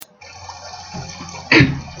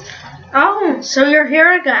Oh, so you're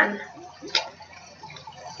here again.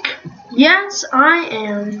 Yes, I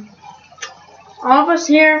am. All of us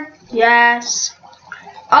here? Yes.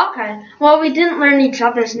 Okay, well, we didn't learn each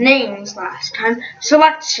other's names last time, so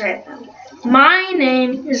let's say them. My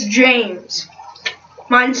name is James.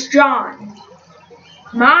 Mine's John.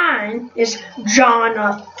 Mine is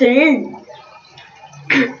Jonathan.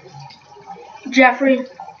 Jeffrey.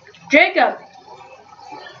 Jacob.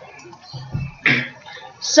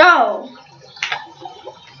 So,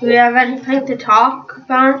 do we have anything to talk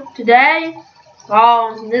about today?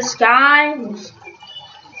 Oh, this guy was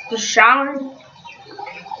just showering.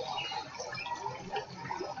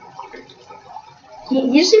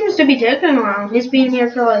 He seems to be taking a while. He's been here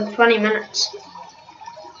for like 20 minutes.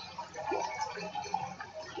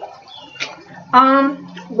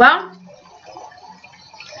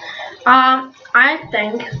 I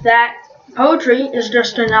think that poetry is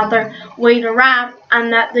just another way to rap,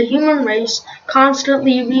 and that the human race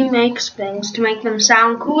constantly remakes things to make them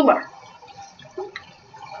sound cooler.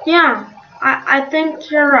 Yeah, I think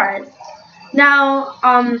you're right. Now,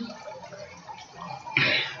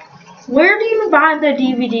 where do you buy the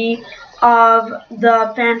DVD of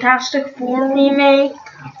the Fantastic Four remake?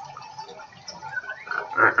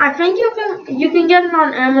 I think you can get it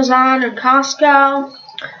on Amazon or Costco.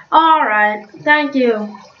 Alright, thank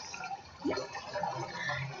you.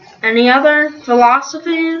 Any other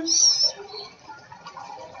philosophies?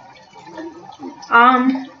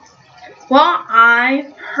 Well,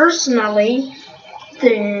 I personally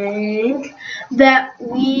think that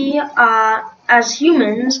we, as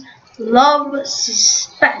humans, love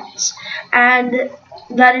suspense, and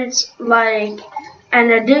that it's like an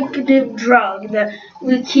addictive drug that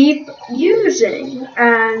we keep using,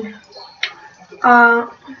 and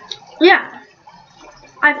yeah,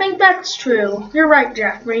 I think that's true. You're right,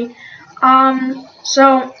 Jeffrey.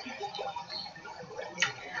 So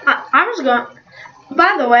I was going.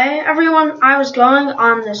 By the way, everyone, I was going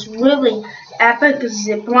on this really epic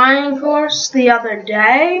ziplining course the other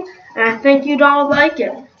day, and I think you'd all like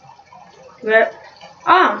it. But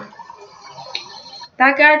that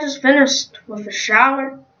guy just finished with a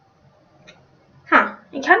shower. Huh?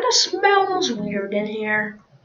 It kind of smells weird in here.